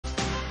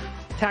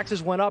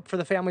Taxes went up for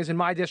the families in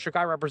my district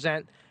I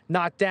represent,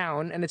 not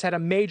down, and it's had a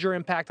major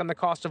impact on the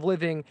cost of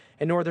living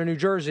in northern New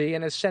Jersey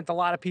and has sent a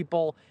lot of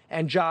people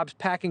and jobs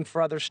packing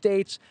for other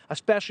states,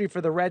 especially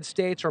for the red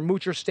states or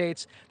moocher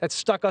states that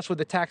stuck us with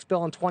the tax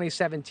bill in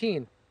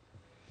 2017.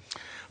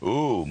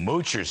 Ooh,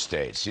 moocher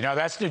states. You know,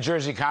 that's New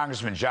Jersey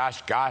Congressman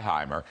Josh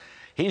Gottheimer.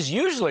 He's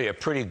usually a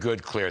pretty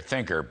good, clear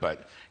thinker,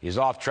 but he's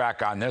off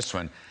track on this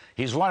one.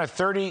 He's one of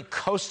 30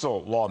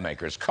 coastal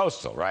lawmakers,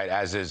 coastal, right,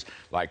 as is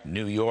like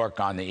New York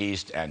on the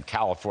east and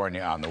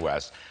California on the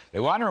west.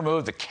 They want to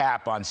remove the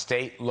cap on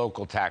state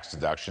local tax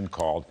deduction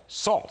called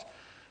SALT.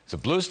 It's a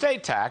blue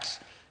state tax,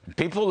 and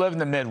people who live in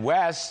the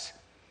Midwest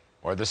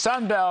or the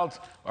Sun Belt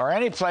or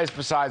any place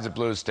besides a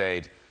blue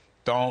state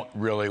don't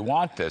really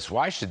want this.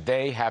 Why should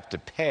they have to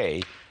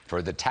pay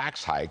for the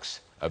tax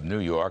hikes of New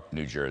York,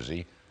 New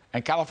Jersey,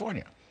 and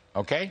California?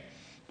 Okay?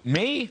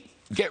 Me,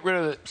 get rid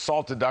of the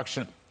SALT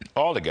deduction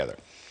altogether.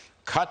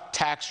 Cut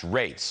tax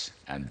rates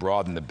and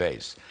broaden the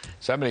base.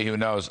 Somebody who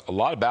knows a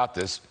lot about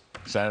this,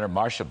 Senator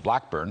Marsha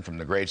Blackburn from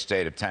the great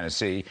state of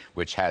Tennessee,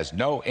 which has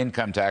no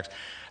income tax.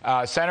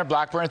 Senator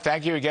Blackburn,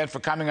 thank you again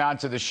for coming on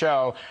to the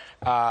show.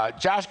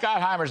 Josh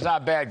Gottheimer's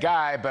not a bad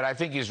guy, but I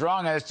think he's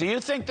wrong on this. Do you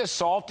think the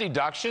SALT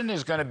deduction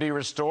is going to be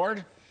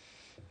restored?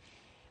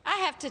 I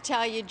have to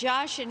tell you,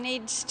 Josh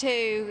needs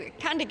to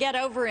kind of get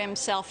over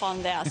himself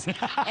on this.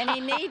 And he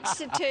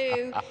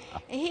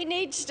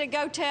needs to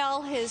go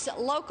tell his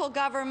local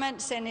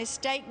governments and his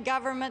state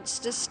governments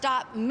to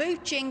stop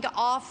mooching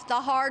off the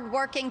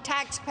hard-working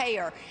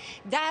taxpayer.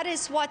 That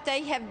is what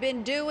they have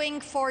been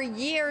doing for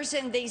years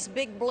in these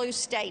big blue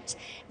states.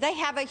 They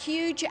have a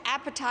huge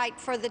appetite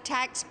for the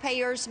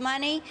taxpayers'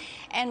 money,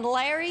 and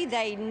Larry,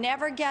 they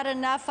never get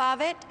enough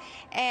of it.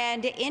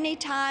 And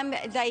anytime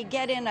they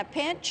get in a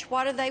pinch,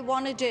 what do they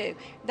want to do?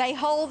 They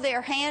hold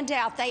their hand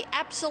out. They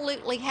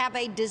absolutely have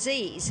a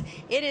disease.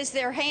 It is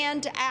their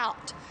hand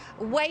out,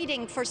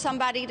 waiting for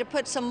somebody to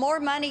put some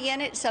more money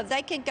in it so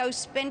they can go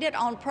spend it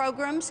on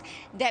programs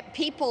that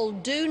people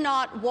do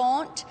not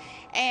want,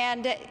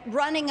 and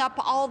running up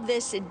all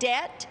this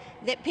debt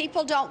that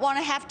people don't want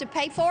to have to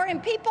pay for,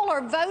 and people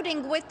are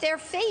voting with their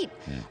feet.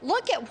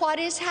 Look at what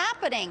is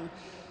happening.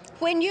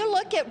 When you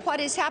look at what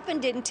has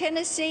happened in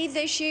Tennessee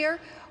this year,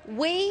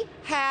 we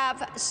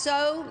have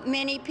so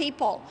many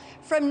people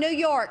from New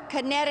York,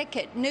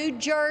 Connecticut, New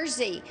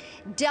Jersey,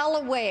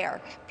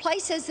 Delaware,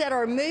 places that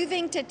are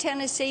moving to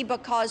Tennessee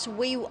because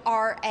we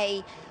are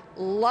a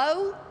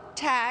low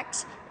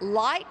tax,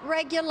 light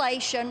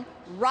regulation,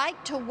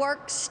 right to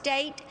work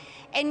state.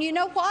 And you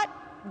know what?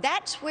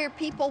 That's where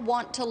people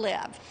want to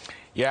live.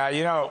 Yeah,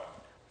 you know,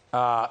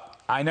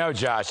 I know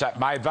Josh.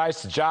 My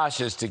advice to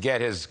Josh is to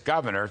get his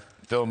governor,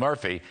 Phil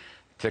Murphy,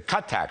 to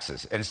cut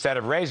taxes instead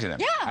of raising them.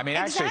 Yeah, I mean,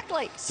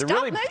 exactly. Actually,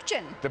 Stop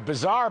mooching. The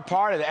bizarre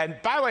part of it, and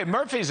by the way,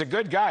 Murphy's a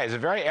good guy. He's a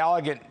very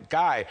elegant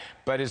guy,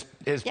 but his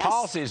Yes.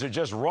 policies are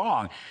just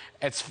wrong.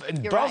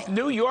 Both right.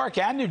 New York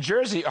and New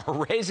Jersey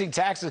are raising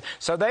taxes,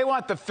 so they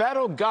want the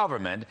federal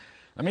government.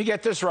 Let me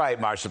get this right,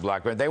 Marsha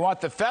Blackburn. They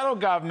want the federal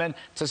government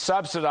to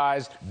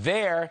subsidize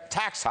their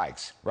tax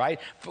hikes, right?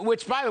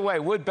 Which, by the way,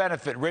 would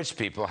benefit rich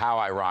people. How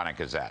ironic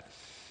is that?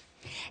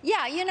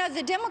 Yeah, you know,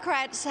 the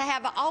Democrats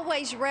have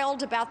always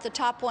railed about the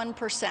top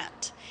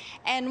 1%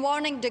 and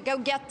wanting to go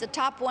get the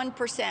top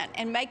 1%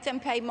 and make them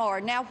pay more.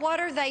 Now, what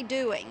are they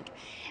doing?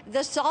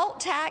 The SALT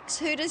tax,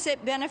 who does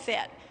it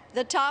benefit?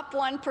 The top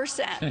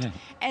 1%.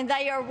 And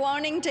they are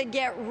wanting to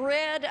get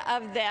rid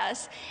of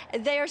this.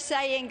 They're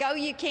saying, oh,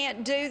 you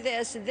can't do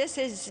this. This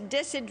has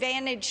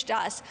disadvantaged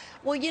us.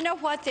 Well, you know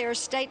what? There are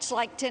states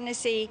like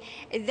Tennessee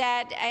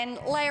that, and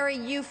Larry,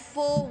 you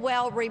full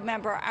well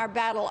remember our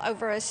battle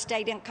over a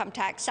state income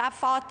tax. I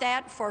fought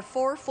that for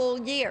 4 full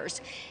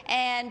years,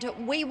 and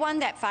we won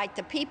that fight.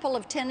 The people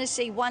of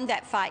Tennessee won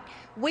that fight.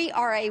 We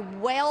are a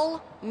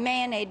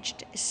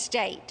well-managed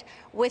state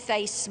with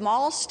a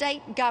small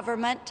state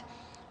government.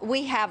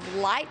 We have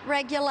light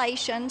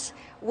regulations,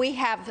 we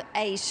have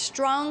a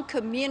strong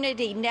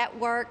community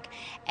network,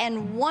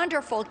 and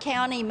wonderful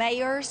county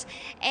mayors.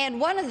 And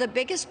one of the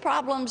biggest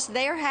problems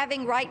they're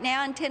having right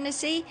now in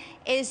Tennessee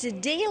is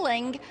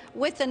dealing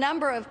with the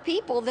number of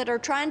people that are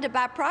trying to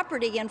buy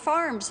property and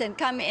farms and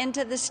come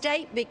into the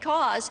state,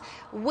 because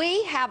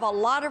we have a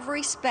lot of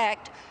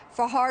respect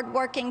for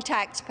hardworking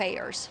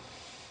taxpayers.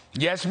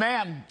 Yes,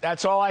 ma'am.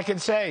 That's all I can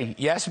say.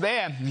 Yes,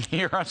 ma'am.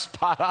 You're on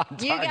spot on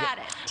target. You got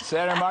it.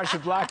 Senator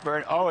Marsha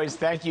Blackburn, always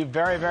thank you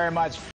very, very much.